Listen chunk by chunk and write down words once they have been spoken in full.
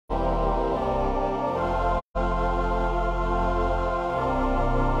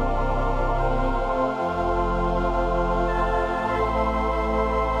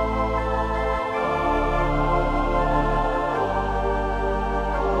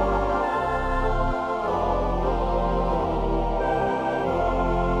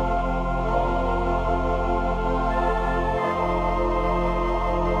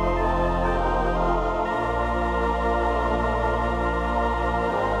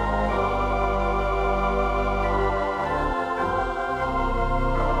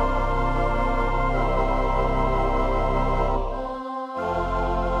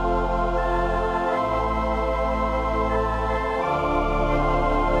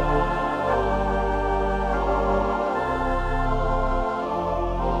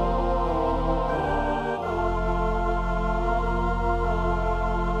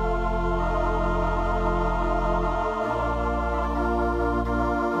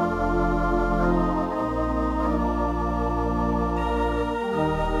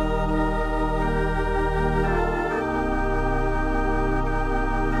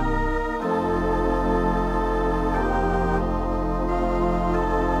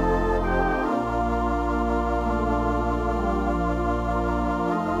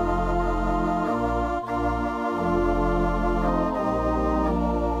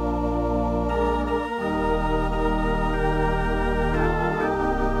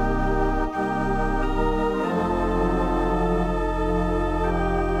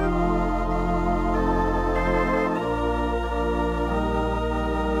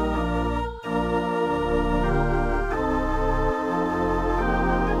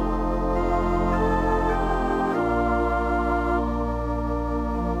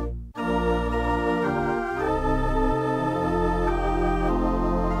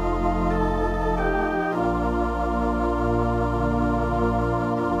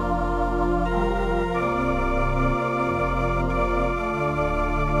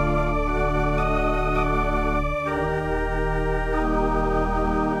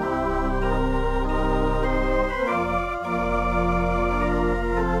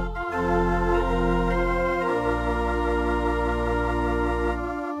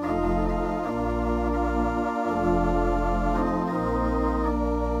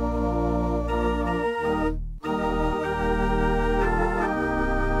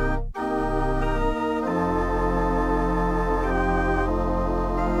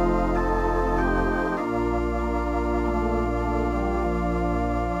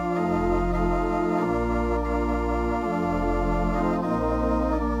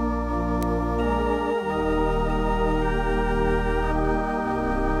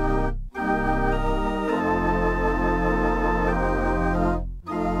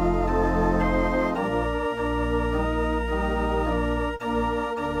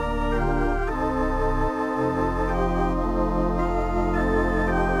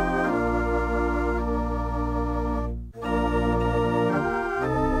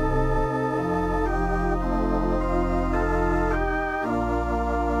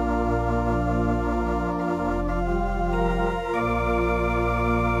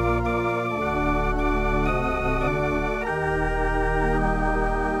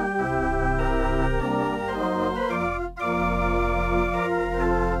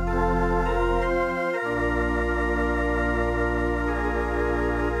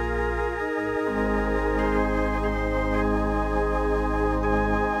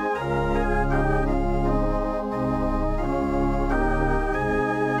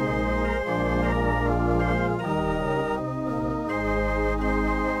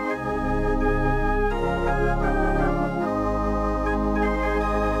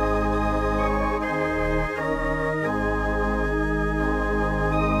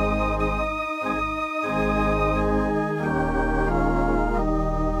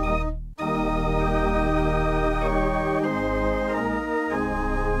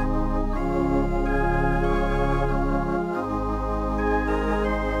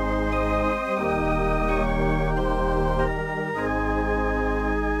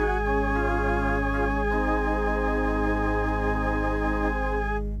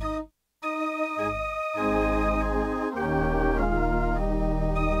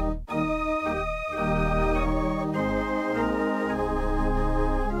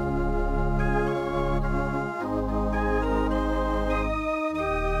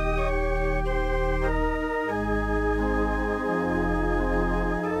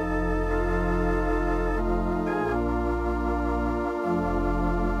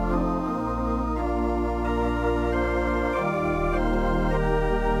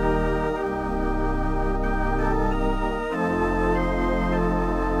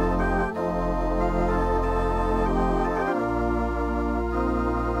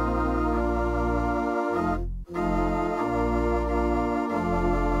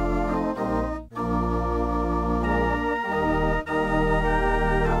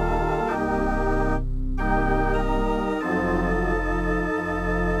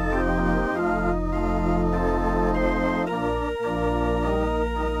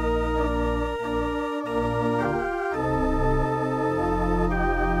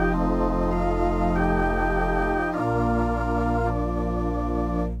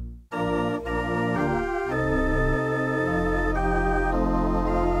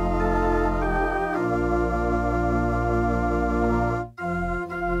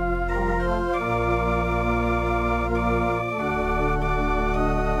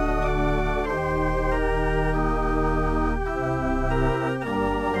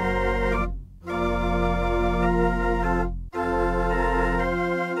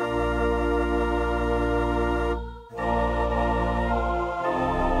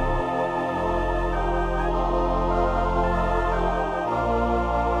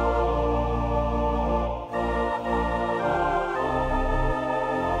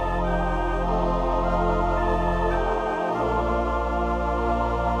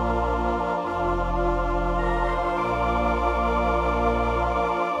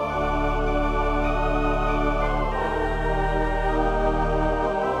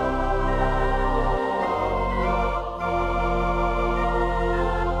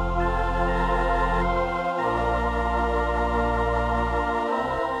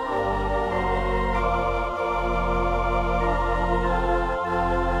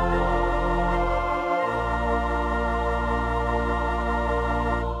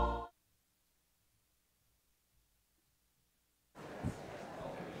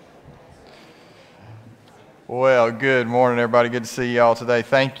Well, good morning, everybody. Good to see you all today.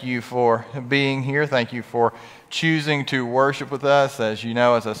 Thank you for being here. Thank you for choosing to worship with us. As you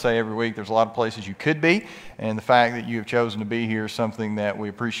know, as I say every week, there's a lot of places you could be, and the fact that you have chosen to be here is something that we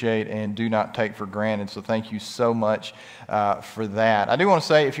appreciate and do not take for granted. So thank you so much for that. I do want to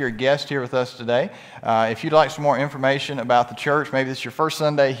say, if you're a guest here with us today, if you'd like some more information about the church, maybe this is your first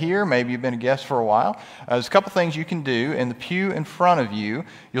Sunday here, maybe you've been a guest for a while, there's a couple things you can do. In the pew in front of you,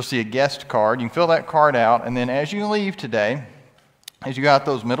 you'll see a guest card. You can fill that card out, and then as you leave today, as you go out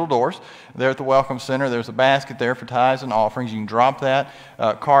those middle doors, there at the Welcome Center, there's a basket there for tithes and offerings. You can drop that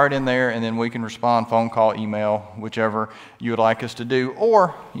card in there, and then we can respond, phone call, email, whichever you would like us to do.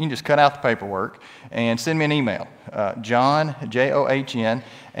 Or you can just cut out the paperwork and send me an email, John, John,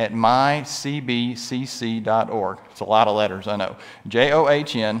 at mycbcc.org. It's a lot of letters, I know.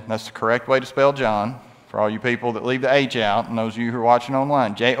 John, that's the correct way to spell John, for all you people that leave the H out, and those of you who are watching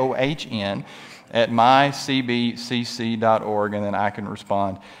online, John, at mycbcc.org, and then I can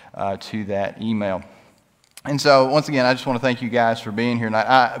respond to that email. And so, once again, I just want to thank you guys for being here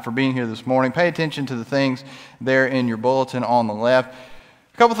tonight, for being here this morning. Pay attention to the things there in your bulletin on the left.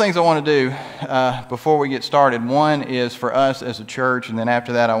 A couple things I want to do before we get started. One is for us as a church, and then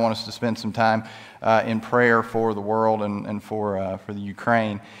after that, I want us to spend some time in prayer for the world and for the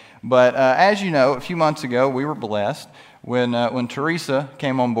Ukraine. But as you know, a few months ago, we were blessed when Teresa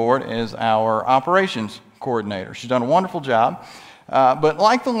came on board as our operations coordinator. She's done a wonderful job, but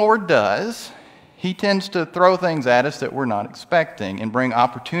like the Lord does, He tends to throw things at us that we're not expecting and bring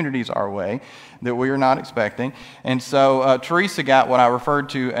opportunities our way that we are not expecting. And so Teresa got what I referred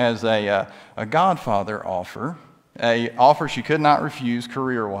to as a Godfather offer, an offer she could not refuse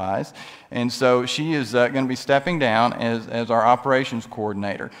career-wise. And so she is going to be stepping down as our operations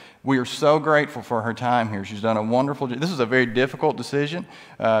coordinator. We are so grateful for her time here. She's done a wonderful job. This is a very difficult decision.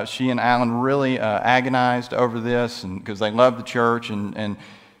 She and Alan really agonized over this because they love the church, and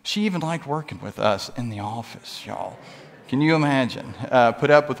she even liked working with us in the office, y'all. Can you imagine? Put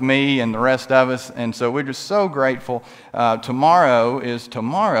up with me and the rest of us, and so we're just so grateful. Tomorrow is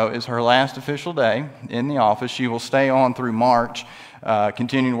her last official day in the office. She will stay on through March,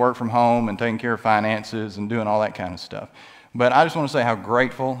 continuing to work from home and taking care of finances and doing all that kind of stuff. But I just want to say how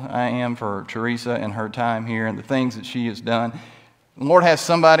grateful I am for Teresa and her time here and the things that she has done. The Lord has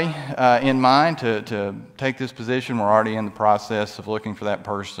somebody in mind to take this position. We're already in the process of looking for that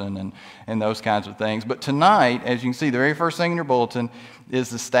person and those kinds of things. But tonight, as you can see, the very first thing in your bulletin is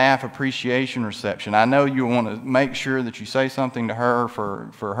the staff appreciation reception. I know you want to make sure that you say something to her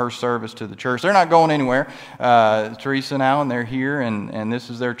for her service to the church. They're not going anywhere. Teresa and Alan, they're here, and this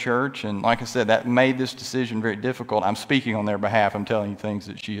is their church. And like I said, that made this decision very difficult. I'm speaking on their behalf. I'm telling you things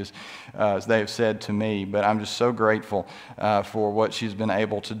that they have said to me. But I'm just so grateful for what she's been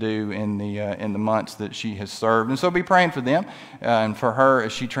able to do in the months that she has served. And so be praying for them and for her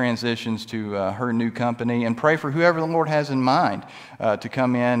as she transitions to her new company, and pray for whoever the Lord has in mind to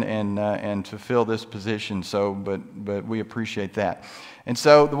come in and to fill this position. So, but we appreciate that. And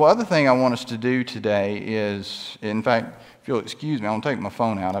so the other thing I want us to do today is, in fact, if you'll excuse me, I'm going to take my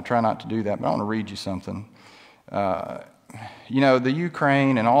phone out. I try not to do that, but I want to read you something. You know, the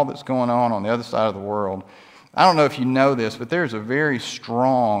Ukraine and all that's going on the other side of the world, I don't know if you know this, but there's a very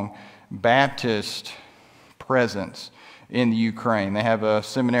strong Baptist presence in the Ukraine. They have a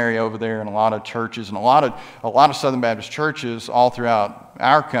seminary over there and a lot of churches, and a lot of Southern Baptist churches all throughout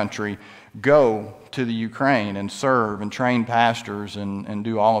our country go to the Ukraine and serve and train pastors and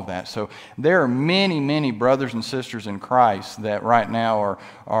do all of that. So there are many, many brothers and sisters in Christ that right now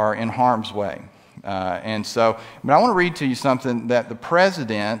are in harm's way. But I want to read to you something that the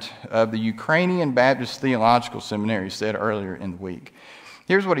president of the Ukrainian Baptist Theological Seminary said earlier in the week.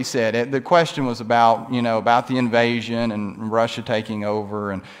 Here's what he said. The question was about the invasion and Russia taking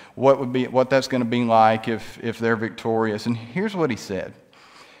over and what that's going to be like if they're victorious. And here's what he said.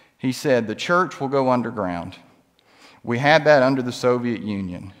 He said, "The church will go underground. We had that under the Soviet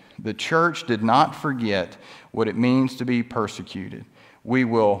Union. The church did not forget what it means to be persecuted. We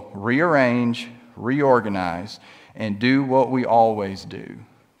will rearrange, reorganize, and do what we always do,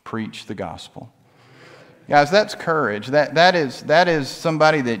 preach the gospel." Guys, that's courage. That is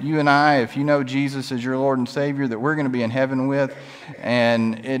somebody that you and I, if you know Jesus as your Lord and Savior, that we're going to be in heaven with.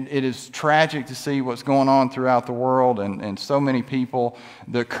 And it is tragic to see what's going on throughout the world and so many people.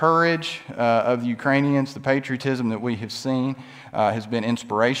 The courage of the Ukrainians, the patriotism that we have seen has been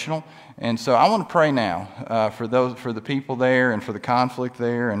inspirational. And so I want to pray now for the people there and for the conflict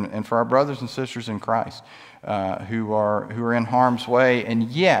there and for our brothers and sisters in Christ who are in harm's way,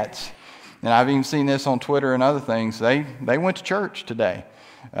 and yet. And I've even seen this on Twitter and other things. They went to church today.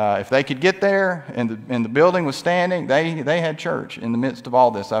 If they could get there and the building was standing, they had church in the midst of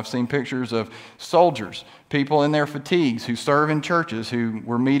all this. I've seen pictures of soldiers, people in their fatigues who serve in churches, who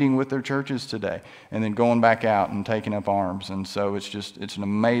were meeting with their churches today and then going back out and taking up arms. And so it's an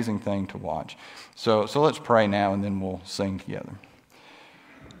amazing thing to watch. So let's pray now, and then we'll sing together.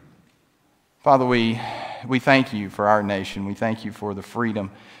 Father, we thank you for our nation. We thank you for the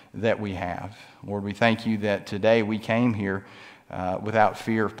freedom that we have. Lord, we thank you that today we came here without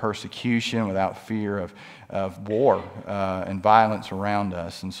fear of persecution, without fear of war and violence around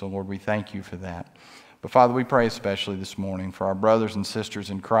us. And so, Lord, we thank you for that. But, Father, we pray especially this morning for our brothers and sisters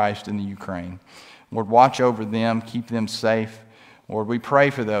in Christ in the Ukraine. Lord, watch over them, keep them safe. Lord, we pray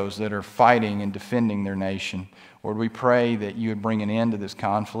for those that are fighting and defending their nation. Lord, we pray that you would bring an end to this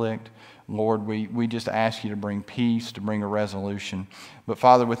conflict. Lord, we just ask you to bring peace, to bring a resolution. But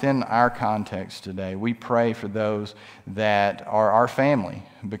Father, within our context today, we pray for those that are our family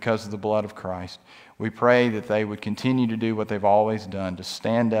because of the blood of Christ. We pray that they would continue to do what they've always done, to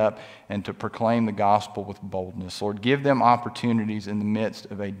stand up and to proclaim the gospel with boldness. Lord, give them opportunities in the midst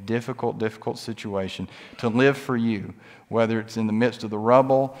of a difficult situation to live for you, whether it's in the midst of the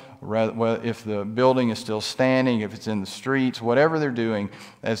rubble, if the building is still standing, if it's in the streets, whatever they're doing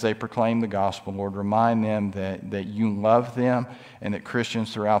as they proclaim the gospel. Lord, remind them that you love them and that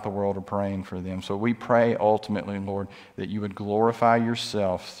Christians throughout the world are praying for them. So we pray ultimately, Lord, that you would glorify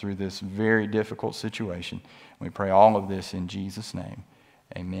yourself through this very difficult situation. We pray all of this in Jesus' name.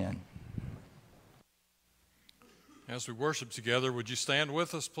 Amen. As we worship together, would you stand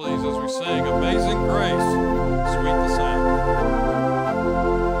with us, please, as we sing Amazing Grace, Sweet the Sound.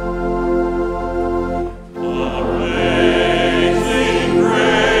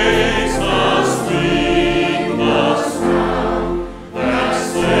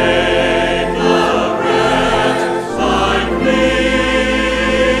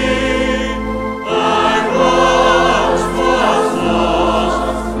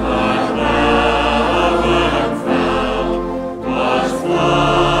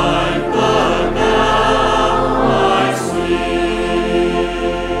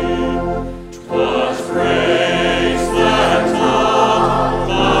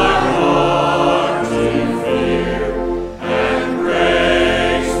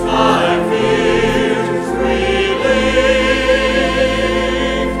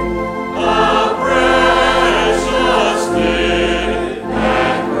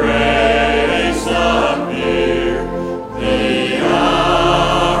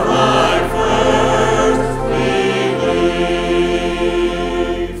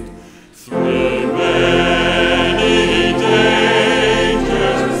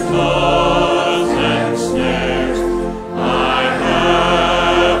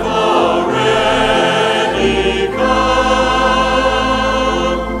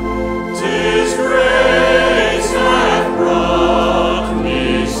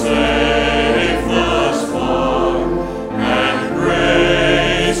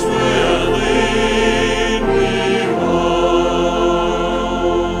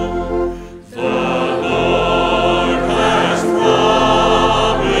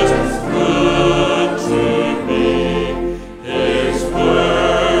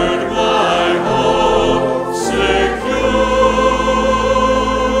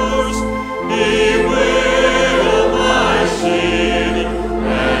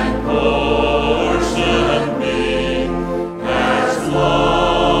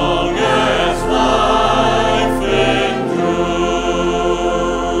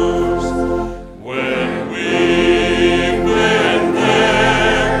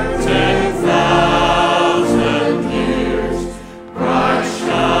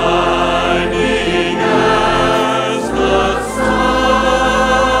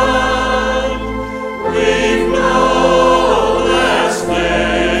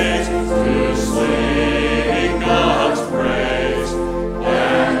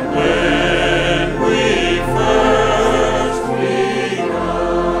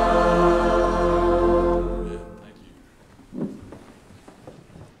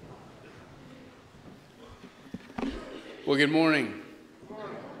 Well, good morning.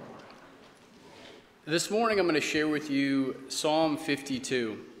 This morning I'm going to share with you Psalm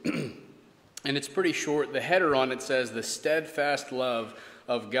 52. And it's pretty short. The header on it says, "The steadfast love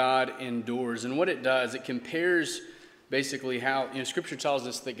of God endures." And what it does, it compares basically how, Scripture tells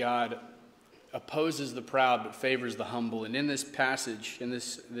us that God opposes the proud but favors the humble. And in this passage, in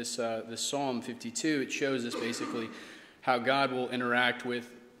this Psalm 52, it shows us basically how God will interact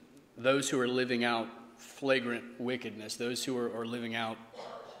with those who are living out flagrant wickedness, those who are living out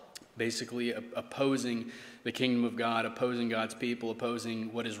basically opposing the kingdom of God, opposing God's people,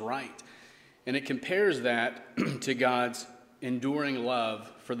 opposing what is right. And it compares that to God's enduring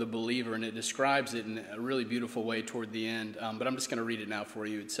love for the believer, and it describes it in a really beautiful way toward the end. But I'm just going to read it now for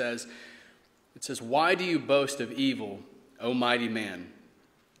you. It says, "Why do you boast of evil, O mighty man?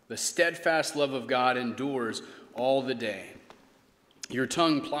 The steadfast love of God endures all the day. Your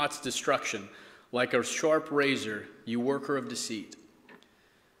tongue plots destruction. Like a sharp razor, you worker of deceit.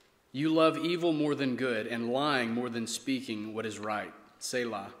 You love evil more than good, and lying more than speaking what is right.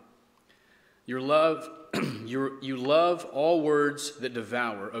 Selah. You love all words that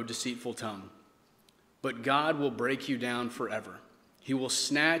devour, O deceitful tongue. But God will break you down forever. He will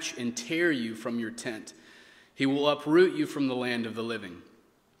snatch and tear you from your tent. He will uproot you from the land of the living.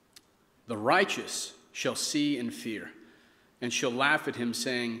 The righteous shall see and fear, and shall laugh at him,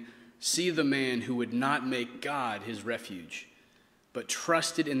 saying, 'See the man who would not make God his refuge, but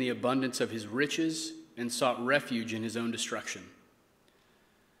trusted in the abundance of his riches and sought refuge in his own destruction.'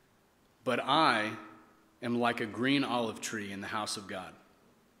 But I am like a green olive tree in the house of God.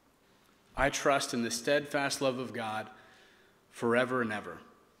 I trust in the steadfast love of God forever and ever.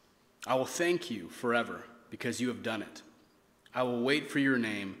 I will thank you forever because you have done it. I will wait for your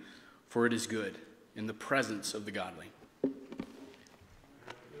name, for it is good in the presence of the godly."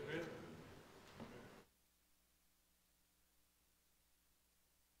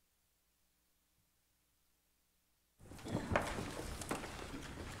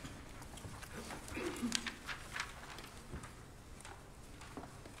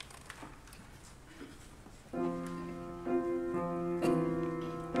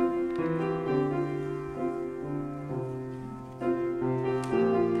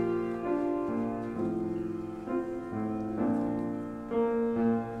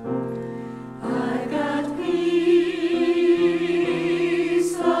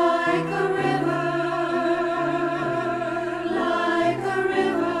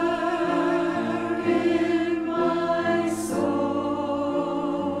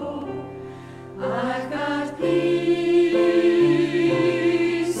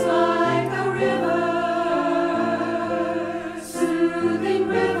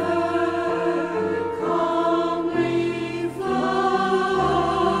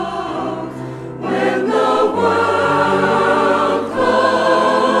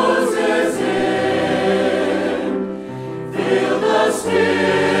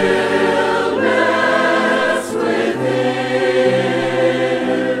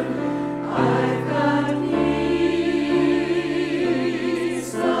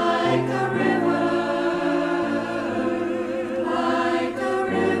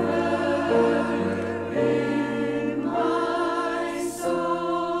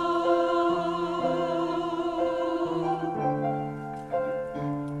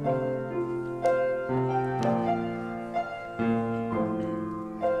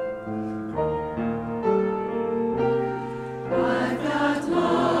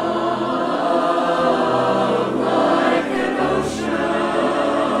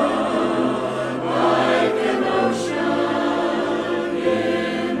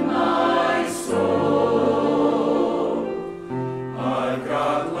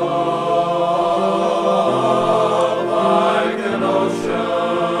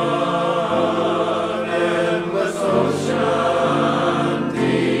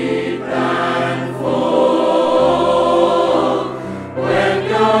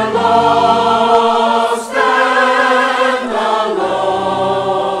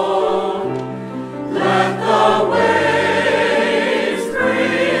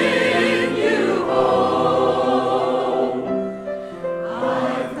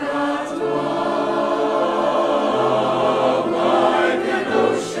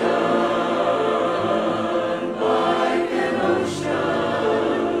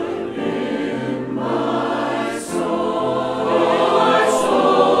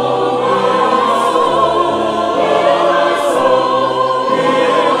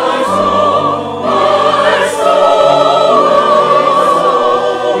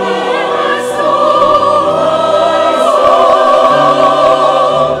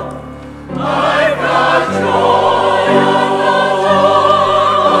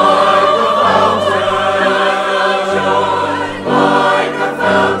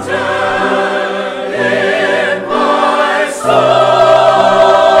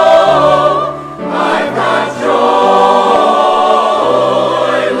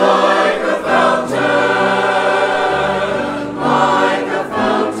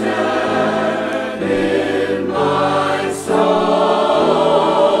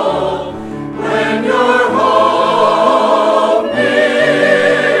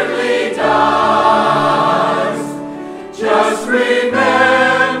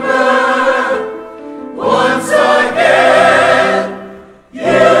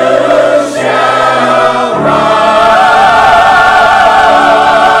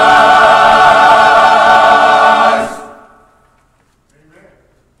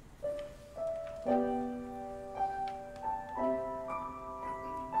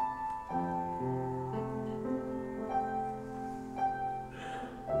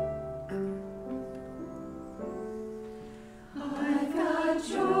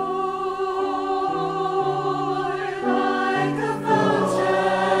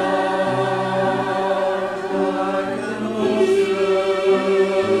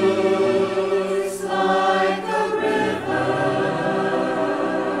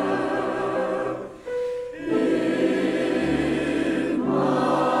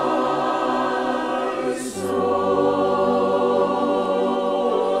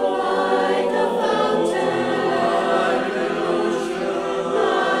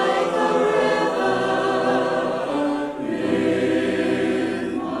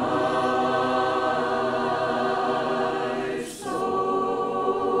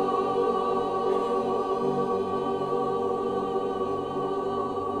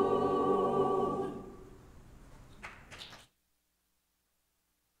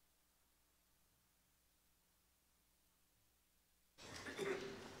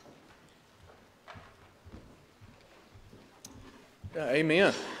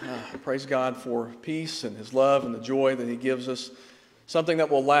 Amen. Praise God for peace and His love and the joy that He gives us. Something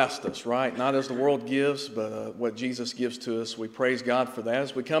that will last us, right? Not as the world gives, but what Jesus gives to us. We praise God for that.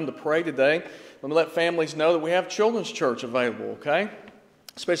 As we come to pray today, let me let families know that we have Children's Church available, okay?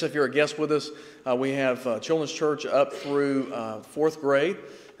 Especially if you're a guest with us, we have Children's Church up through 4th grade.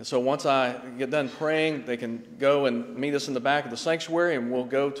 And so once I get done praying, they can go and meet us in the back of the sanctuary, and we'll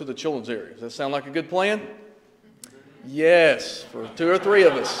go to the children's area. Does that sound like a good plan? Yes, for 2 or 3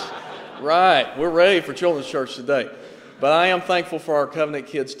 of us. Right, we're ready for Children's Church today. But I am thankful for our Covenant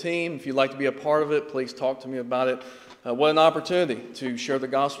Kids team. If you'd like to be a part of it, please talk to me about it. What an opportunity to share the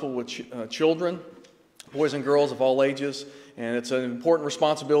gospel with children, boys and girls of all ages. And it's an important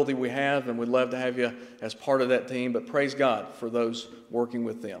responsibility we have, and we'd love to have you as part of that team. But praise God for those working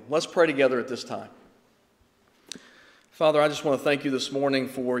with them. Let's pray together at this time. Father, I just want to thank you this morning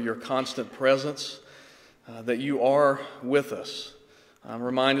for your constant presence, that you are with us. I'm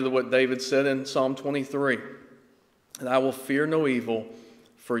reminded of what David said in Psalm 23, that I will fear no evil,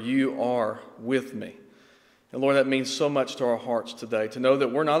 for you are with me. And Lord, that means so much to our hearts today, to know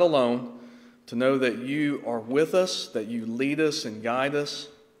that we're not alone, to know that you are with us, that you lead us and guide us.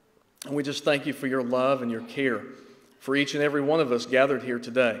 And we just thank you for your love and your care for each and every one of us gathered here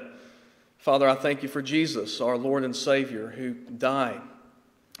today. Father, I thank you for Jesus, our Lord and Savior, who died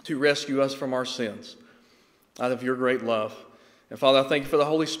to rescue us from our sins out of your great love. And Father, I thank you for the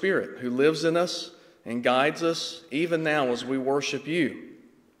Holy Spirit who lives in us and guides us even now as we worship you.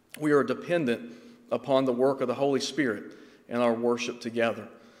 We are dependent upon the work of the Holy Spirit in our worship together.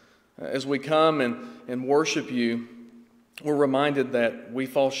 As we come and worship you, we're reminded that we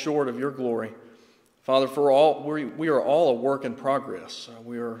fall short of your glory. Father, we are all a work in progress.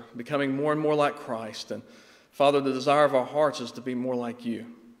 We are becoming more and more like Christ. And Father, the desire of our hearts is to be more like you.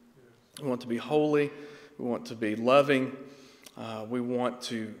 We want to be holy. We want to be loving. We want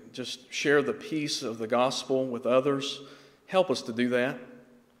to just share the peace of the gospel with others. Help us to do that.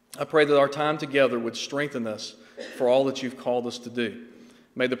 I pray that our time together would strengthen us for all that you've called us to do.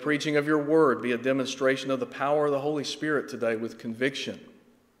 May the preaching of your word be a demonstration of the power of the Holy Spirit today with conviction.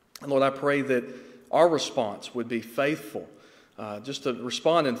 And Lord, I pray that our response would be faithful, just to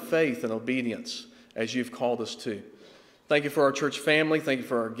respond in faith and obedience as you've called us to. Thank you for our church family. Thank you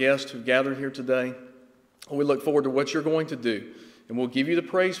for our guests who gathered here today. We look forward to what you're going to do, and we'll give you the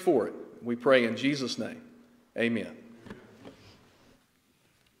praise for it. We pray in Jesus' name. Amen.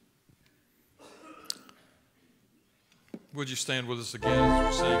 Would you stand with us again as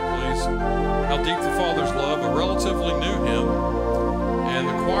we sing, please? How Deep the Father's Love, a relatively new hymn, and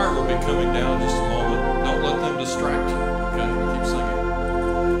the choir will be coming down in just a moment. Don't let them distract you, okay? Keep singing.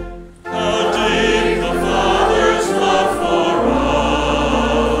 How deep the Father's love for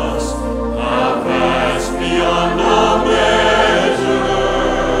us, how vast beyond all measure,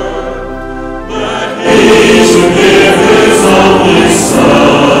 that He should give His only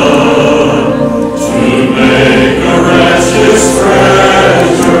Son to make a precious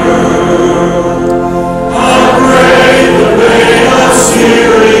treasure. How great the pain of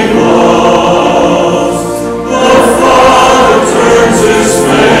searing loss! The Father turns His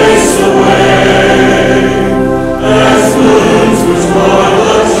face away, as wounds which mar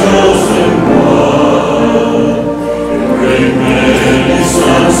the chosen one bring many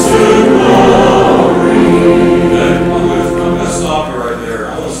sons to glory. I'm going to stop you right there.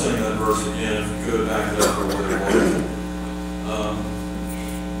 I want to sing that verse again, if you could, back it up for what it was.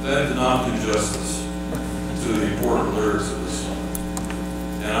 That did not do justice to the important lyrics of this song.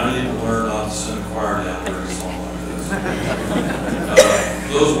 And I need to learn not to send a choir down during a song like this.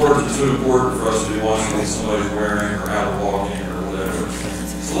 Those words are too important for us to be watching what somebody's wearing or out walking or whatever.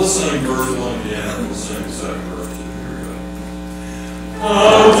 So let's sing verse 1 again, and we'll sing the second verse too. Here we go.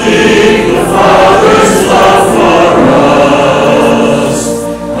 How deep the Father's love for us,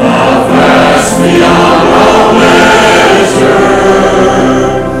 how vast beyond all measure,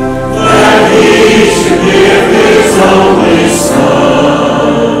 that He should give His only Son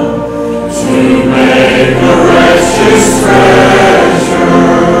to make a precious treasure.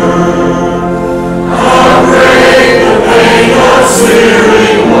 How great the pain of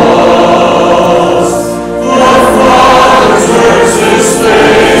searing loss! The Father turns His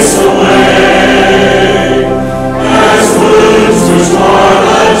face away.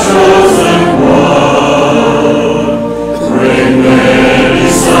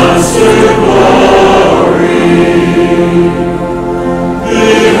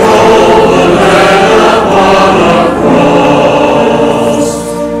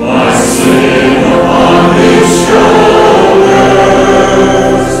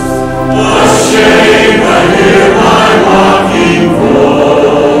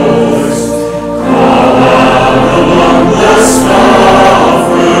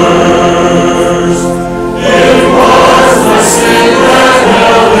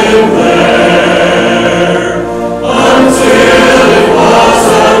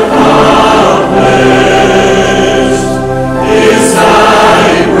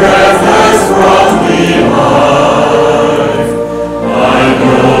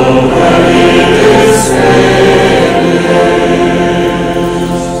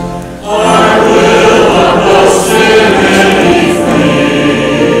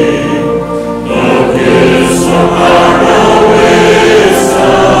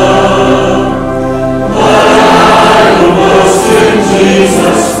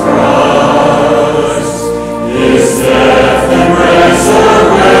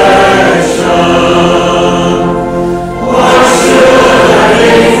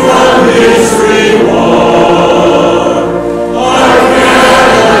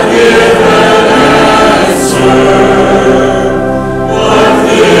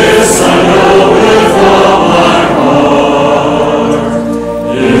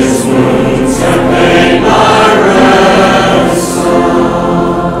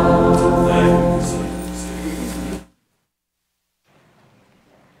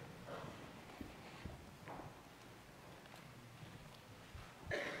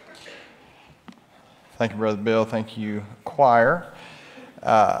 Thank you, Brother Bill. Thank you, choir.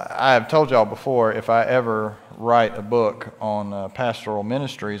 I have told y'all before, if I ever write a book on pastoral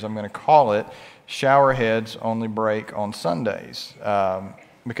ministries, I'm going to call it Showerheads Only Break on Sundays,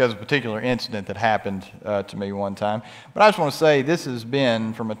 because of a particular incident that happened to me one time. But I just want to say this has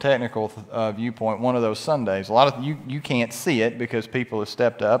been, from a technical viewpoint, one of those Sundays. A lot of you can't see it because people have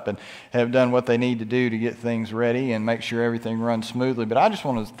stepped up and have done what they need to do to get things ready and make sure everything runs smoothly. But I just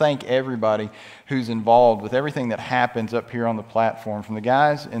want to thank everybody who's involved with everything that happens up here on the platform, from the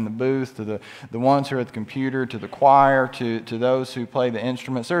guys in the booth to the ones who are at the computer to the choir to those who play the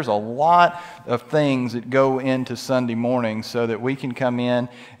instruments. There's a lot of things that go into Sunday morning so that we can come in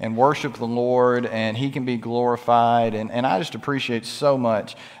and worship the Lord and He can be glorified. And I just appreciate so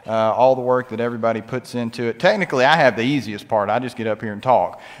much all the work that everybody puts into it. Technically, I have the easiest part. I just get up here and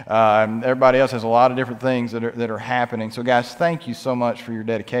talk. Everybody else has a lot of different things that are happening. So guys, thank you so much for your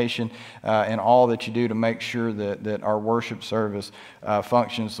dedication and all that you do to make sure that our worship service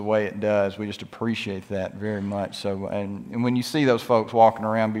functions the way it does. We just appreciate that very much. So, and when you see those folks walking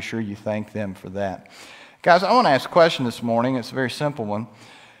around, be sure you thank them for that. Guys, I want to ask a question this morning. It's a very simple one.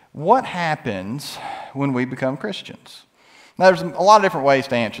 What happens when we become Christians? Now, there's a lot of different ways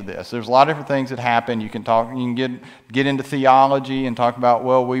to answer this. There's a lot of different things that happen. You can get into theology and talk about,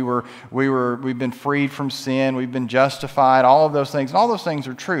 well, we've been freed from sin, we've been justified, all of those things. And all those things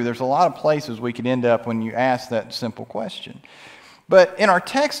are true. There's a lot of places we could end up when you ask that simple question. But in our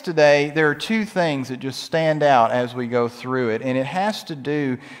text today, there are two things that just stand out as we go through it, and it has to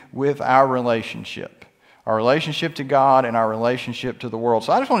do with our relationship to God and our relationship to the world.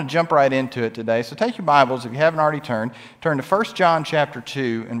 So I just want to jump right into it today. So take your Bibles, if you haven't already turn to 1 John chapter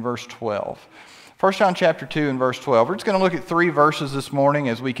 2 and verse 12. 1 John chapter 2 and verse 12. We're just going to look at 3 verses this morning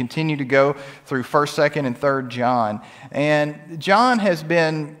as we continue to go through 1st, 2nd, and 3rd John. And John has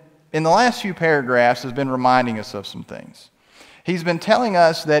been, in the last few paragraphs, has been reminding us of some things. He's been telling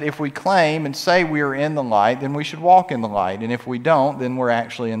us that if we claim and say we are in the light, then we should walk in the light. And if we don't, then we're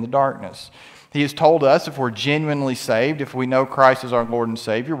actually in the darkness. He has told us if we're genuinely saved, if we know Christ as our Lord and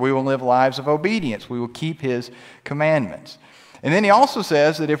Savior, we will live lives of obedience. We will keep His commandments. And then he also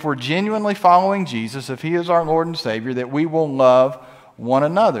says that if we're genuinely following Jesus, if He is our Lord and Savior, that we will love one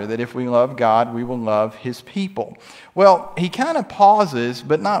another, that if we love God, we will love His people. Well, he kind of pauses,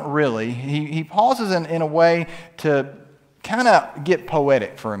 but not really. He pauses in a way to kind of get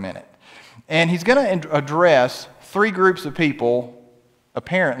poetic for a minute. And he's going to address 3 groups of people,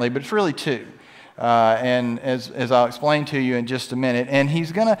 apparently, but it's really 2. And as I'll explain to you in just a minute. And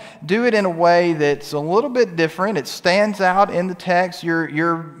he's going to do it in a way that's a little bit different. It stands out in the text.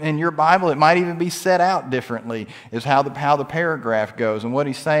 In your Bible, it might even be set out differently, is how the paragraph goes and what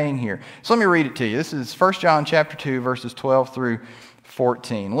he's saying here. So let me read it to you. This is 1 John chapter 2, verses 12 through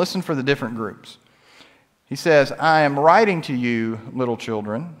 14. Listen for the different groups. He says, I am writing to you, little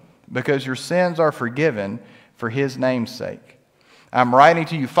children, because your sins are forgiven for His name's sake. I'm writing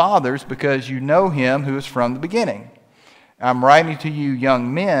to you, fathers, because you know Him who is from the beginning. I'm writing to you,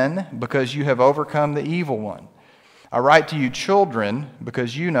 young men, because you have overcome the evil one. I write to you, children,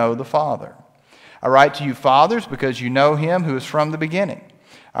 because you know the Father. I write to you, fathers, because you know Him who is from the beginning.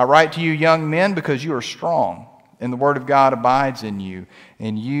 I write to you, young men, because you are strong, and the word of God abides in you,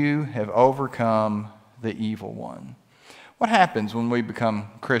 and you have overcome the evil one. What happens when we become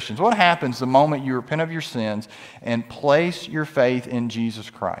Christians? What happens the moment you repent of your sins and place your faith in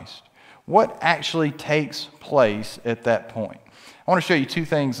Jesus Christ? What actually takes place at that point? I want to show you 2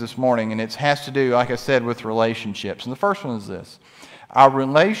 things this morning, and it has to do, like I said, with relationships. And the first one is this. Our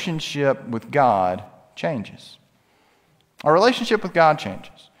relationship with God changes. Our relationship with God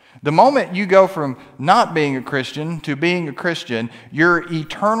changes. The moment you go from not being a Christian to being a Christian, your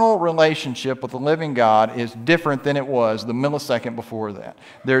eternal relationship with the living God is different than it was the millisecond before that.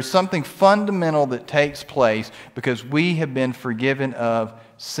 There's something fundamental that takes place because we have been forgiven of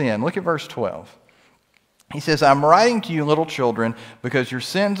sin. Look at verse 12. He says, I'm writing to you, little children, because your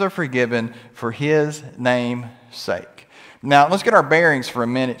sins are forgiven for His name's sake. Now, let's get our bearings for a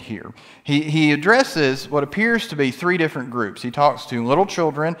minute here. He addresses what appears to be 3 different groups. He talks to little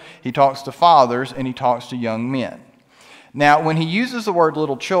children, he talks to fathers, and he talks to young men. Now, when he uses the word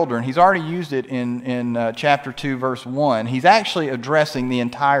little children, he's already used it in chapter 2, verse 1. He's actually addressing the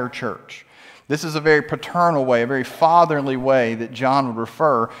entire church. This is a very paternal way, a very fatherly way that John would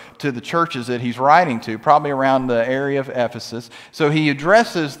refer to the churches that he's writing to, probably around the area of Ephesus. So he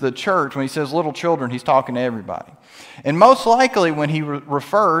addresses the church. When he says little children, he's talking to everybody. And most likely when he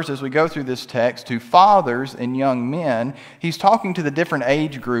refers, as we go through this text, to fathers and young men, he's talking to the different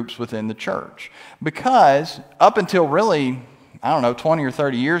age groups within the church. Because up until really 20 or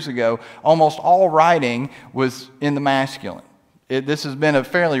 30 years ago, almost all writing was in the masculine. This has been a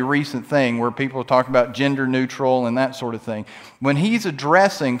fairly recent thing where people talk about gender neutral and that sort of thing. When he's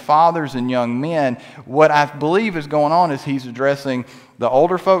addressing fathers and young men, what I believe is going on is he's addressing the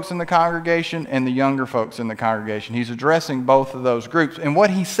older folks in the congregation and the younger folks in the congregation. He's addressing both of those groups. And what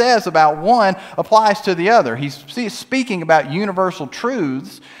he says about one applies to the other. He's speaking about universal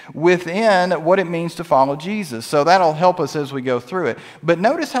truths within what it means to follow Jesus. So that'll help us as we go through it. But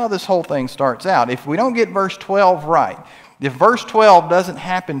notice how this whole thing starts out. If we don't get verse 12 right, if verse 12 doesn't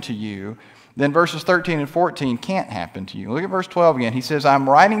happen to you, then verses 13 and 14 can't happen to you. Look at verse 12 again. He says, I'm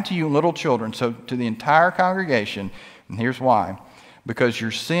writing to you little children, so to the entire congregation, and here's why. Because your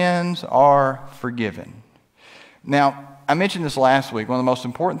sins are forgiven. Now, I mentioned this last week. One of the most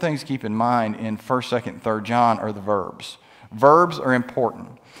important things to keep in mind in 1st, 2nd, and 3rd John are the verbs. Verbs are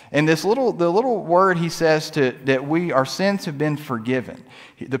important. And the little word he says that our sins have been forgiven.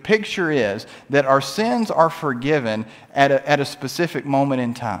 The picture is that our sins are forgiven at a specific moment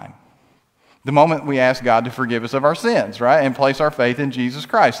in time. The moment we ask God to forgive us of our sins, right? And place our faith in Jesus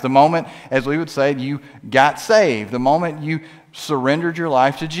Christ. The moment, as we would say, you got saved. The moment you surrendered your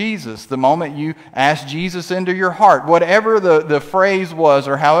life to Jesus. The moment you asked Jesus into your heart. Whatever the phrase was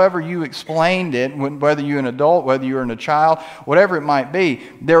or however you explained it, whether you're an adult, whether you're a child, whatever it might be,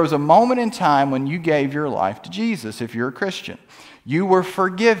 there was a moment in time when you gave your life to Jesus if you're a Christian. You were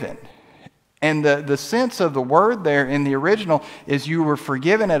forgiven. And the sense of the word there in the original is you were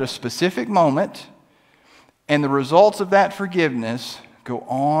forgiven at a specific moment, and the results of that forgiveness go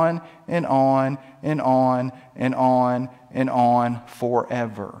on and on and on and on and on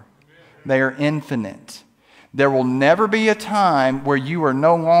forever. They are infinite. There will never be a time where you are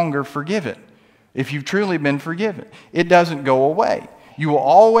no longer forgiven if you've truly been forgiven. It doesn't go away. You will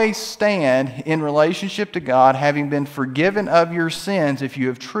always stand in relationship to God, having been forgiven of your sins if you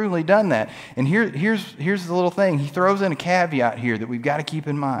have truly done that. And here's the little thing. He throws in a caveat here that we've got to keep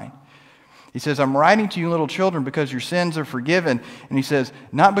in mind. He says, I'm writing to you little children because your sins are forgiven. And he says,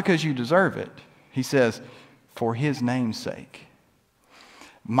 not because you deserve it. He says, for his name's sake.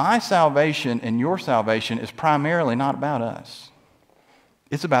 My salvation and your salvation is primarily not about us.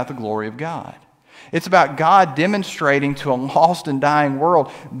 It's about the glory of God. It's about God demonstrating to a lost and dying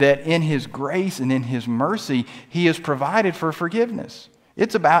world that in his grace and in his mercy, he has provided for forgiveness.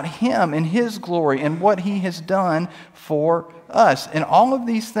 It's about him and his glory and what he has done for us. And all of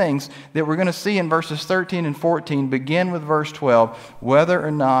these things that we're going to see in verses 13 and 14 begin with verse 12, whether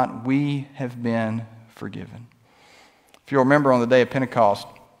or not we have been forgiven. If you'll remember on the day of Pentecost,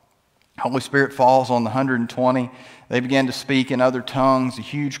 Holy Spirit falls on the 120. They begin to speak in other tongues. A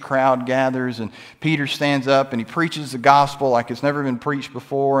huge crowd gathers, and Peter stands up and he preaches the gospel like it's never been preached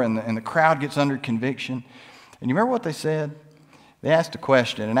before, and the crowd gets under conviction. And you remember what they said? They asked a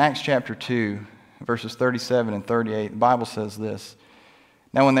question. In Acts chapter 2, verses 37 and 38, the Bible says this.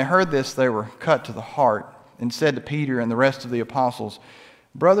 Now when they heard this, they were cut to the heart and said to Peter and the rest of the apostles,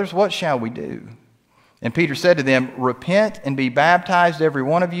 brothers, what shall we do? And Peter said to them, repent and be baptized every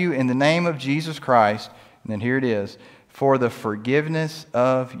one of you in the name of Jesus Christ. And then here it is, for the forgiveness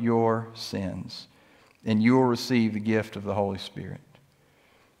of your sins, and you will receive the gift of the Holy Spirit.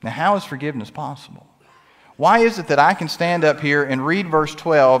 Now, how is forgiveness possible? Why is it that I can stand up here and read verse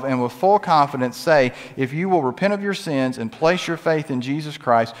 12 and with full confidence say, if you will repent of your sins and place your faith in Jesus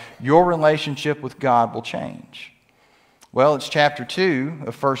Christ, your relationship with God will change? Well, it's chapter 2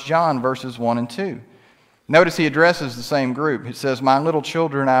 of 1 John, verses 1 and 2. Notice he addresses the same group. It says, my little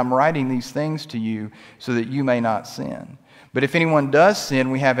children, I am writing these things to you so that you may not sin. But if anyone does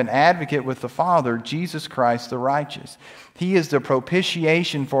sin, we have an advocate with the Father, Jesus Christ the righteous. He is the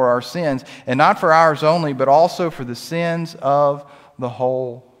propitiation for our sins, and not for ours only, but also for the sins of the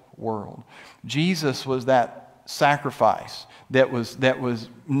whole world. Jesus was that sacrifice that was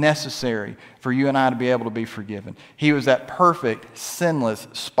necessary for you and I to be able to be forgiven. He was that perfect, sinless,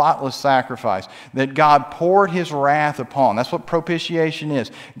 spotless sacrifice that God poured his wrath upon. That's what propitiation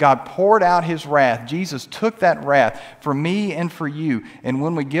is. God poured out his wrath. Jesus took that wrath for me and for you. And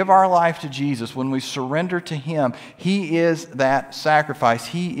when we give our life to Jesus, when we surrender to him, he is that sacrifice.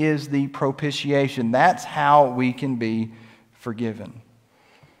 He is the propitiation. That's how we can be forgiven.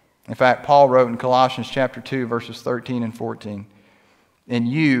 In fact, Paul wrote in Colossians chapter 2, verses 13 and 14, and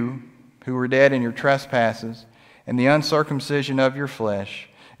you, who were dead in your trespasses and the uncircumcision of your flesh,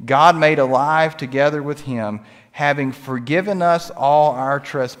 God made alive together with him, having forgiven us all our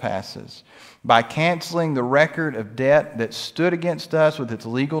trespasses, by canceling the record of debt that stood against us with its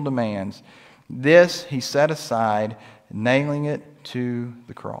legal demands. This he set aside, nailing it to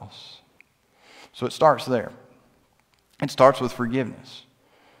the cross. So it starts there. It starts with forgiveness.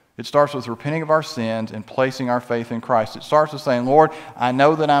 It starts with repenting of our sins and placing our faith in Christ. It starts with saying, Lord, I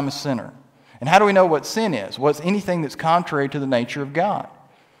know that I'm a sinner. And how do we know what sin is? Well, it's anything that's contrary to the nature of God.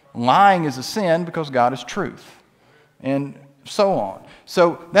 Lying is a sin because God is truth. And so on.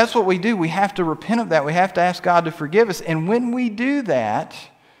 So that's what we do. We have to repent of that. We have to ask God to forgive us. And when we do that,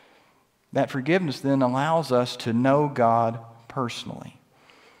 that forgiveness then allows us to know God personally.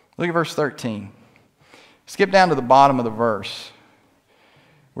 Look at verse 13. Skip down to the bottom of the verse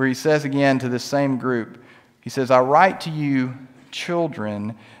where he says again to this same group, he says, I write to you,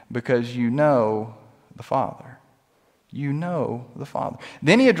 children, because you know the Father. You know the Father.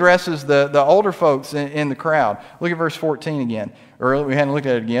 Then he addresses the older folks in the crowd. Look at verse 14 again. Or we hadn't looked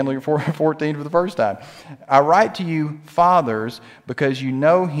at it again. Look at 14 for the first time. I write to you, fathers, because you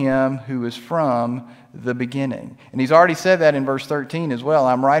know him who is from the beginning. And he's already said that in verse 13 as well.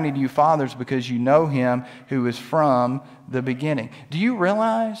 I'm writing to you, fathers, because you know him who is from the beginning. Do you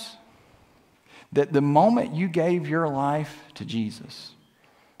realize that the moment you gave your life to Jesus,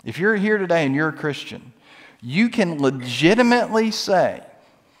 if you're here today and you're a Christian, you can legitimately say,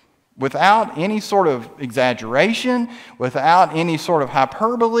 without any sort of exaggeration, without any sort of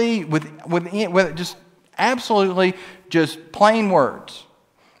hyperbole, with just absolutely just plain words,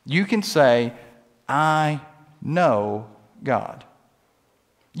 you can say, I know God.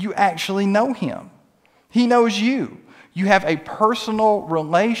 You actually know him. He knows you. You have a personal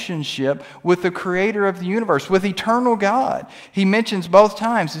relationship with the creator of the universe, with eternal God. He mentions both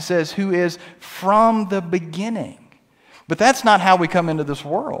times, he says, who is from the beginning. But that's not how we come into this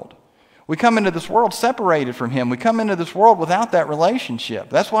world. We come into this world separated from him. We come into this world without that relationship.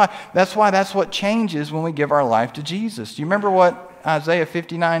 That's what changes when we give our life to Jesus. Do you remember what Isaiah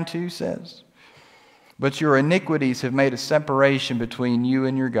 59:2 says? But your iniquities have made a separation between you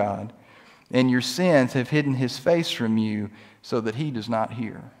and your God, and your sins have hidden his face from you so that he does not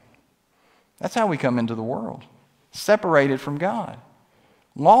hear. That's how we come into the world. Separated from God.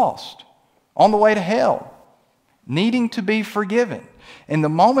 Lost. On the way to hell. Needing to be forgiven. And the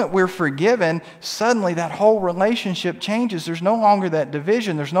moment we're forgiven, suddenly that whole relationship changes. There's no longer that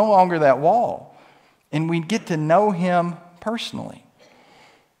division. There's no longer that wall. And we get to know him personally.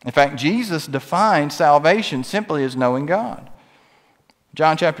 In fact, Jesus defined salvation simply as knowing God.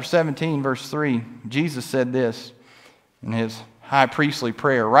 John chapter 17, verse 3, Jesus said this in his high priestly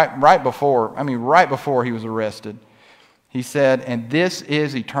prayer right before he was arrested. He said, and this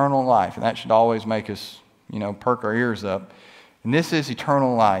is eternal life. And that should always make us, perk our ears up. And this is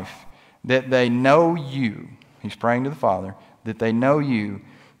eternal life, that they know you, he's praying to the Father, that they know you,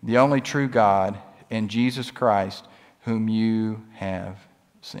 the only true God, and Jesus Christ, whom you have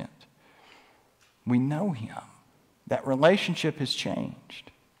sent. We know him. That relationship has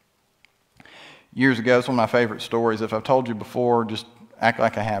changed. Years ago, it's one of my favorite stories. If I've told you before, just act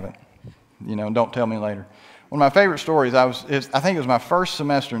like I haven't. Don't tell me later. One of my favorite stories, I think it was my first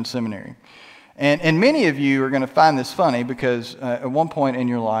semester in seminary. And many of you are going to find this funny because at one point in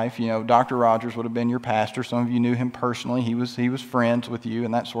your life, Dr. Rogers would have been your pastor. Some of you knew him personally. He was friends with you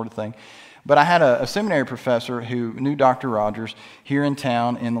and that sort of thing. But I had a seminary professor who knew Dr. Rogers here in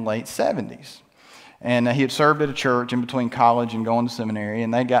town in the late 70s. And he had served at a church in between college and going to seminary,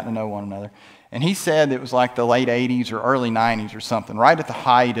 and they'd gotten to know one another. And he said it was like the late 80s or early 90s or something, right at the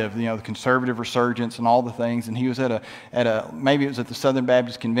height of the conservative resurgence and all the things. And he was maybe it was at the Southern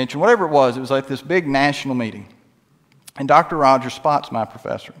Baptist Convention, whatever it was like this big national meeting. And Dr. Rogers spots my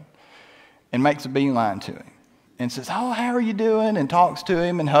professor and makes a beeline to him and says, oh, how are you doing? And talks to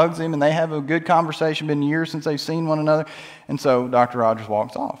him and hugs him, and they have a good conversation. Been years since they've seen one another. And so Dr. Rogers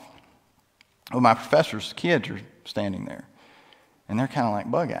walks off. Well, my professor's kids are standing there, and they're kind of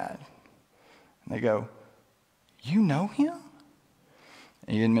like bug-eyed. And they go, you know him?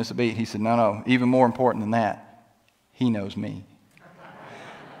 And he didn't miss a beat. He said, no, even more important than that, he knows me.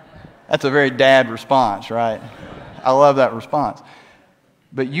 That's a very dad response, right? I love that response.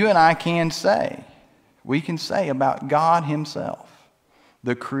 But you and I we can say about God himself,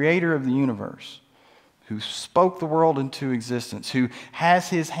 the creator of the universe, who spoke the world into existence, who has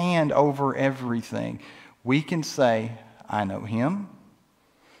his hand over everything, we can say, I know him,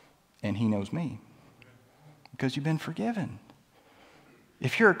 and he knows me. Because you've been forgiven.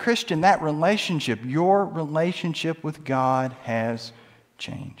 If you're a Christian, that relationship, your relationship with God has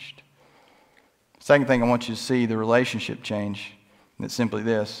changed. Second thing I want you to see, the relationship change, and it's simply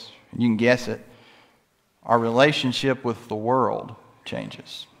this, and you can guess it. Our relationship with the world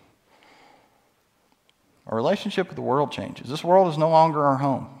changes. Our relationship with the world changes. This world is no longer our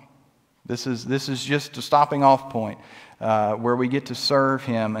home. This is just a stopping off point where we get to serve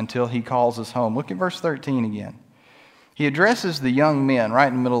him until he calls us home. Look at verse 13 again. he addresses the young men right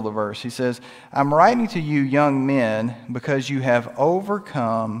in the middle of the verse. He says, I'm writing to you young men because you have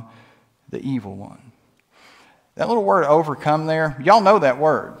overcome the evil one. That little word overcome there, y'all know that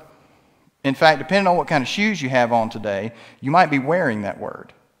word. In fact, depending on what kind of shoes you have on today, you might be wearing that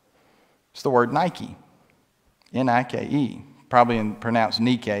word. It's the word Nike, N-I-K-E. Probably pronounced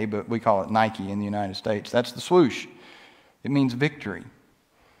Nike, but we call it Nike in the United States. That's the swoosh. It means victory. It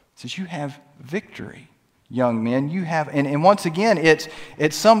says you have victory, young men. You have, and once again, it's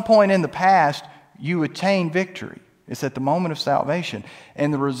at some point in the past, you attain victory. It's at the moment of salvation.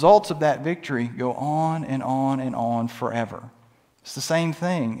 And the results of that victory go on and on and on forever. It's the same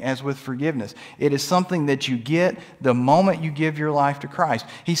thing as with forgiveness. It is something that you get the moment you give your life to Christ.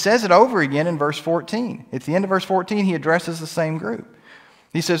 He says it over again in verse 14. At the end of verse 14, he addresses the same group.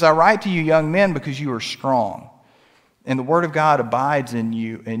 He says, I write to you young men because you are strong, and the word of God abides in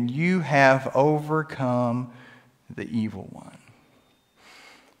you, and you have overcome the evil one.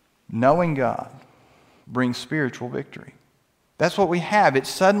 Knowing God brings spiritual victory. That's what we have. It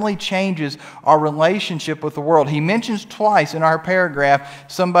suddenly changes our relationship with the world. He mentions twice in our paragraph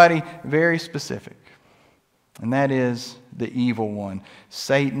somebody very specific, and that is the evil one,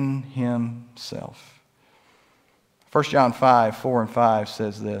 Satan himself. 1 John 5, 4 and 5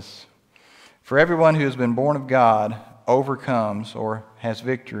 says this, For everyone who has been born of God overcomes, or has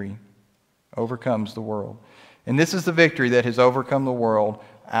victory, overcomes the world. And this is the victory that has overcome the world,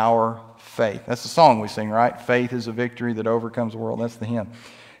 our faith. That's the song we sing, right? Faith is a victory that overcomes the world. That's the hymn.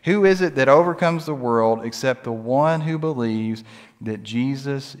 Who is it that overcomes the world except the one who believes that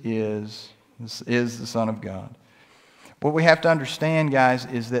Jesus is the Son of God? What we have to understand, guys,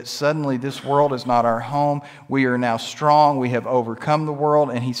 is that suddenly this world is not our home. We are now strong. We have overcome the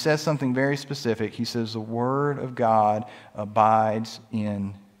world. And he says something very specific. He says, the Word of God abides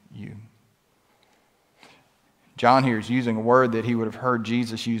in you. John here is using a word that he would have heard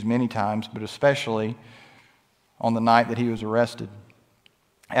Jesus use many times, but especially on the night that he was arrested.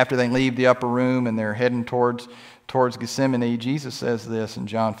 After they leave the upper room and they're heading towards Gethsemane, Jesus says this in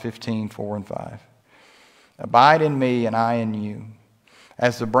John 15, 4 and 5. Abide in me and I in you.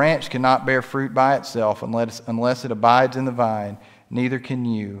 As the branch cannot bear fruit by itself unless it abides in the vine, neither can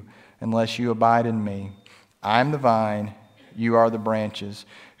you unless you abide in me. I am the vine, you are the branches.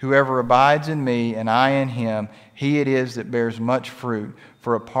 Whoever abides in me and I in him, he it is that bears much fruit.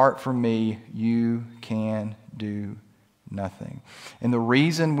 For apart from me, you can do nothing. And the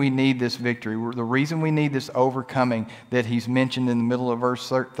reason we need this victory, the reason we need this overcoming that he's mentioned in the middle of verse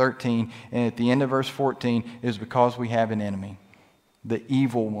 13 and at the end of verse 14 is because we have an enemy, the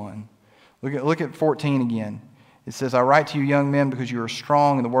evil one. Look at 14 again. It says, I write to you young men because you are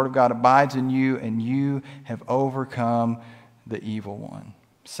strong and the word of God abides in you and you have overcome the evil one,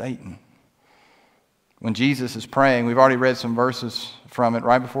 Satan. When Jesus is praying, we've already read some verses from it.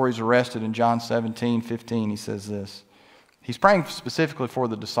 Right before he's arrested in John 17, 15, he says this. He's praying specifically for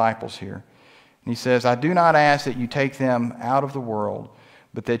the disciples here. And he says, I do not ask that you take them out of the world,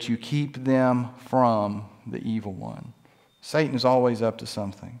 but that you keep them from the evil one. Satan is always up to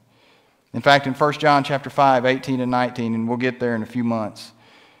something. In fact, in 1 John chapter 5, 18 and 19, and we'll get there in a few months,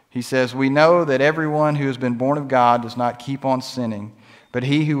 he says, we know that everyone who has been born of God does not keep on sinning, but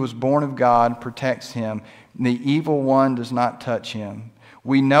he who was born of God protects him, and the evil one does not touch him.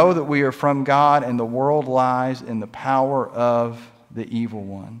 We know that we are from God, and the world lies in the power of the evil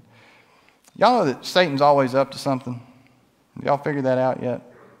one. Y'all know that Satan's always up to something? Y'all figured that out yet?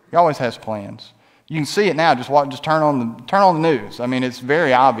 He always has plans. You can see it now. Just turn on the news. I mean, it's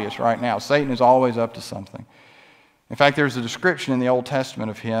very obvious right now. Satan is always up to something. In fact, there's a description in the Old Testament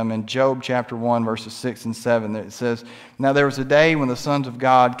of him in Job chapter 1, verses 6 and 7. That it says, Now there was a day when the sons of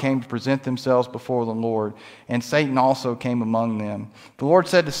God came to present themselves before the Lord, and Satan also came among them. The Lord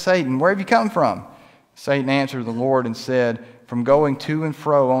said to Satan, Where have you come from? Satan answered the Lord and said, From going to and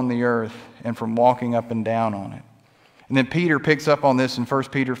fro on the earth, and from walking up and down on it. And then Peter picks up on this in 1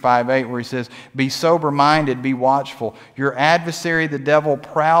 Peter 5:8 where he says, Be sober-minded, be watchful. Your adversary, the devil,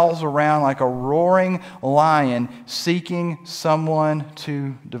 prowls around like a roaring lion seeking someone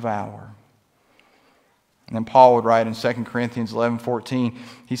to devour. And then Paul would write in 2 Corinthians 11:14,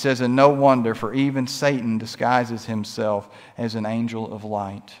 he says, And no wonder, for even Satan disguises himself as an angel of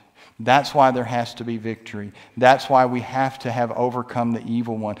light. That's why there has to be victory. That's why we have to have overcome the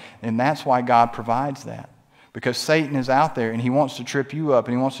evil one. And that's why God provides that. Because Satan is out there and he wants to trip you up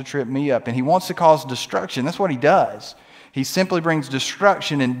and he wants to trip me up and he wants to cause destruction. That's what he does. He simply brings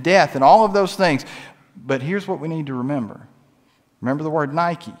destruction and death and all of those things. But here's what we need to remember. Remember the word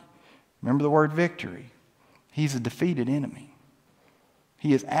Nike. Remember the word victory. He's a defeated enemy.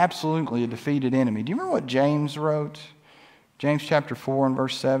 He is absolutely a defeated enemy. Do you remember what James wrote James chapter 4 and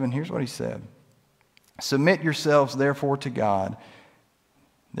verse 7, here's what he said. Submit yourselves therefore to God.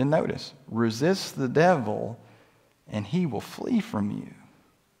 Then notice, resist the devil and he will flee from you.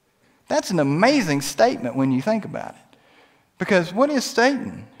 That's an amazing statement when you think about it. Because what is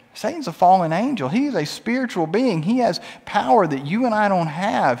Satan? Satan's a fallen angel. He is a spiritual being. He has power that you and I don't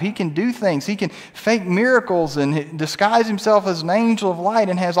have. He can do things. He can fake miracles and disguise himself as an angel of light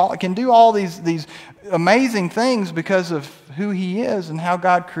and can do all these amazing things because of who he is and how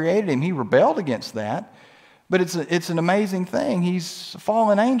God created him. He rebelled against that. But it's an amazing thing. He's a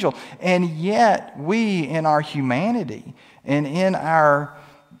fallen angel. And yet we in our humanity and in our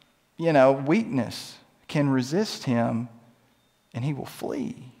weakness can resist him and he will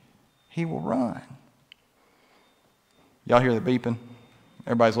flee. He will run. Y'all hear the beeping?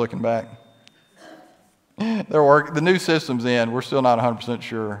 Everybody's looking back. The new system's in. We're still not 100%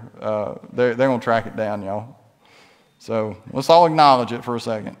 sure. They're going to track it down, y'all. So let's all acknowledge it for a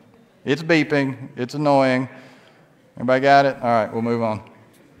second. It's beeping. It's annoying. Everybody got it? All right, we'll move on.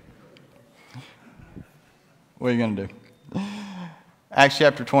 What are you going to do? Acts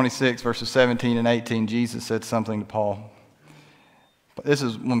chapter 26, verses 17 and 18, Jesus said something to Paul. This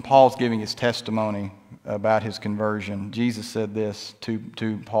is when Paul's giving his testimony about his conversion. Jesus said this to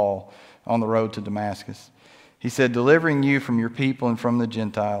Paul on the road to Damascus. He said, delivering you from your people and from the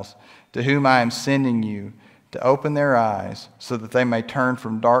Gentiles, to whom I am sending you, to open their eyes, so that they may turn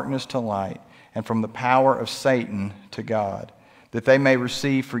from darkness to light, and from the power of Satan to God, that they may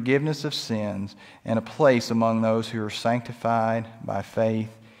receive forgiveness of sins and a place among those who are sanctified by faith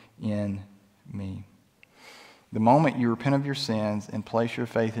in me. The moment you repent of your sins and place your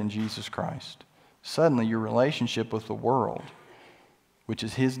faith in Jesus Christ, suddenly your relationship with the world, which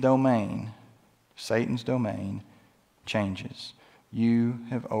is his domain, Satan's domain, changes. You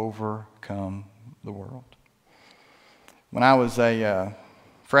have overcome the world. When I was a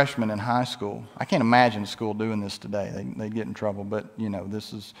freshman in high school, I can't imagine a school doing this today. They'd get in trouble, but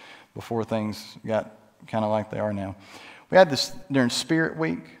this is before things got kind of like they are now. We had this during Spirit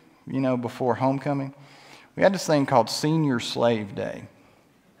Week, before homecoming. We had this thing called Senior Slave Day.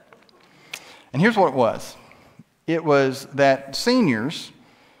 And here's what it was. It was that seniors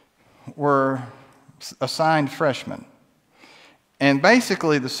were assigned freshmen. And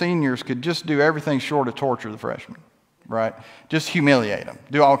basically the seniors could just do everything short of torture the freshmen, right? Just humiliate them,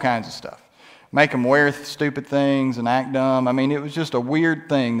 do all kinds of stuff. Make them wear stupid things and act dumb. I mean, it was just a weird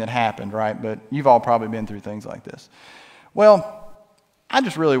thing that happened, right? But you've all probably been through things like this. Well, I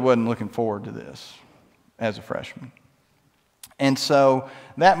just really wasn't looking forward to this as a freshman. And so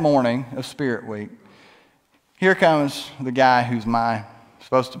that morning of Spirit Week, here comes the guy who's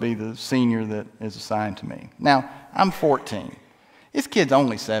supposed to be the senior that is assigned to me. Now, I'm 14. This kid's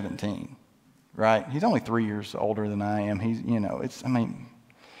only 17, right? He's only 3 years older than I am.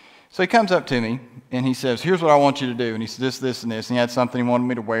 So he comes up to me and he says, here's what I want you to do. And he said this, and this. And he had something he wanted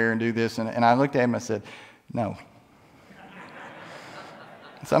me to wear and do this. And I looked at him and I said, no.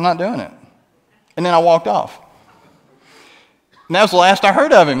 So I'm not doing it. And then I walked off. And that was the last I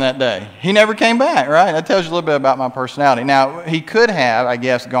heard of him that day. He never came back, right? That tells you a little bit about my personality. Now, he could have, I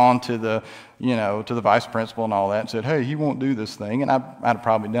guess, gone to the vice principal and all that and said, hey, he won't do this thing. And I'd have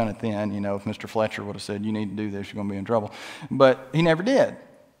probably done it then, if Mr. Fletcher would have said, you need to do this, you're going to be in trouble. But he never did.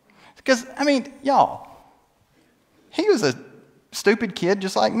 Because, y'all, he was a stupid kid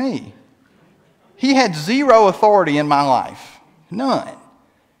just like me. He had zero authority in my life. None.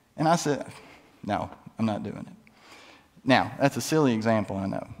 And I said, no, I'm not doing it. Now, that's a silly example, I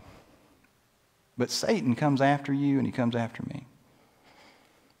know. But Satan comes after you and he comes after me.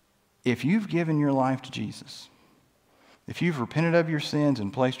 If you've given your life to Jesus, if you've repented of your sins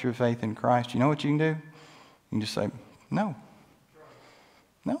and placed your faith in Christ, you know what you can do? You can just say, no,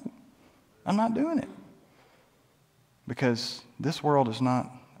 I'm not doing it. Because this world is not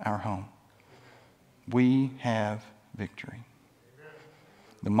our home. We have victory.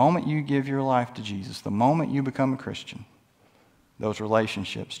 The moment you give your life to Jesus, the moment you become a Christian, those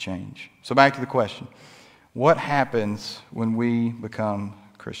relationships change. So back to the question. What happens when we become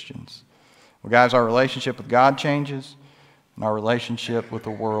Christians? Well, guys, our relationship with God changes, and our relationship with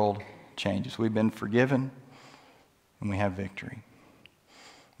the world changes. We've been forgiven, and we have victory.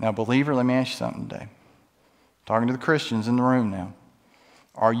 Now, believer, let me ask you something today. I'm talking to the Christians in the room now.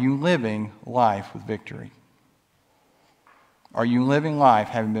 Are you living life with victory? Are you living life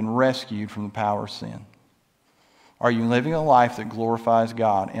having been rescued from the power of sin? Are you living a life that glorifies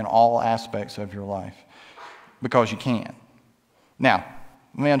God in all aspects of your life? Because you can. Now,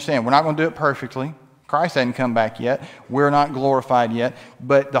 let me understand, we're not going to do it perfectly. Of Christ hadn't come back yet. We're not glorified yet.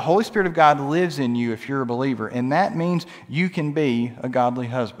 But the Holy Spirit of God lives in you if you're a believer. And that means you can be a godly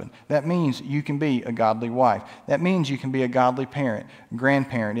husband. That means you can be a godly wife. That means you can be a godly parent,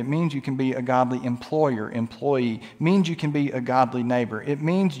 grandparent. It means you can be a godly employer, employee. It means you can be a godly neighbor. It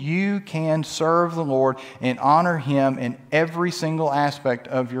means you can serve the Lord and honor Him in every single aspect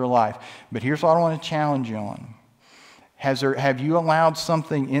of your life. But here's what I want to challenge you on. Have you allowed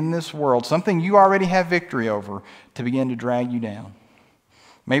something in this world, something you already have victory over, to begin to drag you down?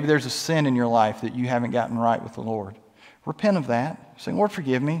 Maybe there's a sin in your life that you haven't gotten right with the Lord. Repent of that. Say, Lord,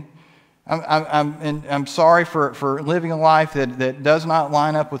 forgive me. I'm sorry for living a life that does not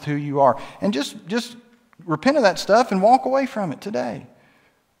line up with who you are. And just repent of that stuff and walk away from it today.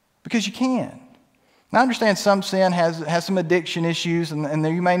 Because you can. Now, I understand some sin has some addiction issues, and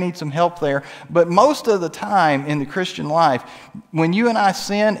you may need some help there. But most of the time in the Christian life, when you and I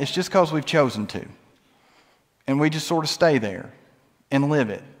sin, it's just because we've chosen to. And we just sort of stay there and live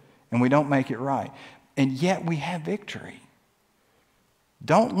it, and we don't make it right. And yet we have victory.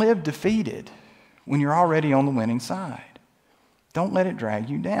 Don't live defeated when you're already on the winning side. Don't let it drag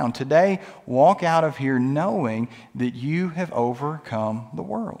you down. Today, walk out of here knowing that you have overcome the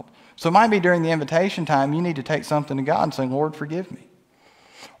world. So it might be during the invitation time you need to take something to God and say, Lord, forgive me.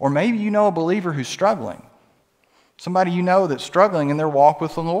 Or maybe you know a believer who's struggling. Somebody you know that's struggling in their walk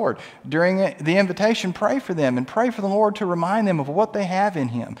with the Lord. During the invitation, pray for them and pray for the Lord to remind them of what they have in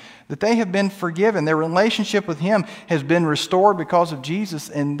Him, that they have been forgiven. Their relationship with Him has been restored because of Jesus,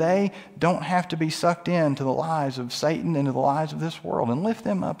 and they don't have to be sucked into the lies of Satan and to the lies of this world, and lift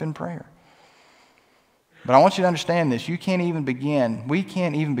them up in prayer. But I want you to understand this. We can't even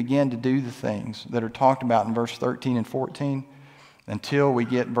begin to do the things that are talked about in verse 13 and 14 until we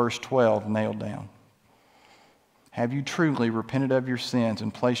get verse 12 nailed down. Have you truly repented of your sins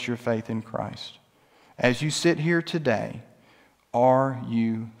and placed your faith in Christ? As you sit here today, are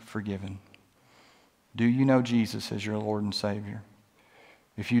you forgiven? Do you know Jesus as your Lord and Savior?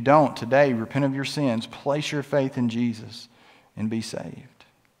 If you don't, today, repent of your sins, place your faith in Jesus, and be saved.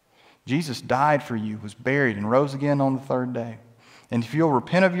 Jesus died for you, was buried, and rose again on the third day. And if you'll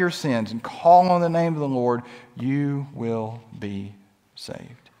repent of your sins and call on the name of the Lord, you will be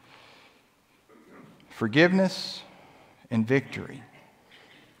saved. Forgiveness and victory.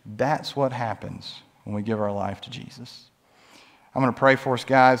 That's what happens when we give our life to Jesus. I'm going to pray for us,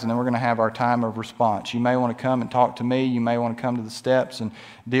 guys, and then we're going to have our time of response. You may want to come and talk to me. You may want to come to the steps and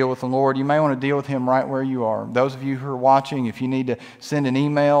deal with the Lord. You may want to deal with Him right where you are. Those of you who are watching, if you need to send an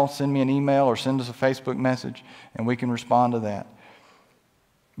email, send me an email or send us a Facebook message, and we can respond to that.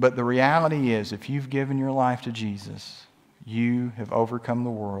 But the reality is, if you've given your life to Jesus, you have overcome the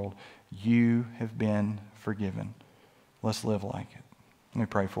world. You have been forgiven. Let's live like it. Let me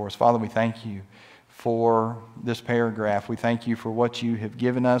pray for us. Father, we thank you for this paragraph. We thank you for what you have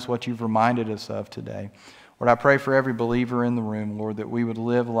given us, what you've reminded us of today. Lord, I pray for every believer in the room, Lord, that we would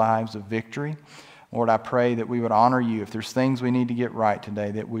live lives of victory. Lord, I pray that we would honor you. If there's things we need to get right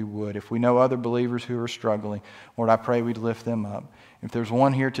today, that we would. If we know other believers who are struggling, Lord, I pray we'd lift them up. If there's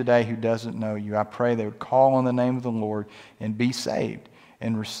one here today who doesn't know you, I pray they would call on the name of the Lord and be saved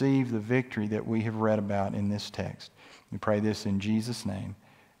and receive the victory that we have read about in this text. We pray this in Jesus' name.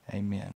 Amen.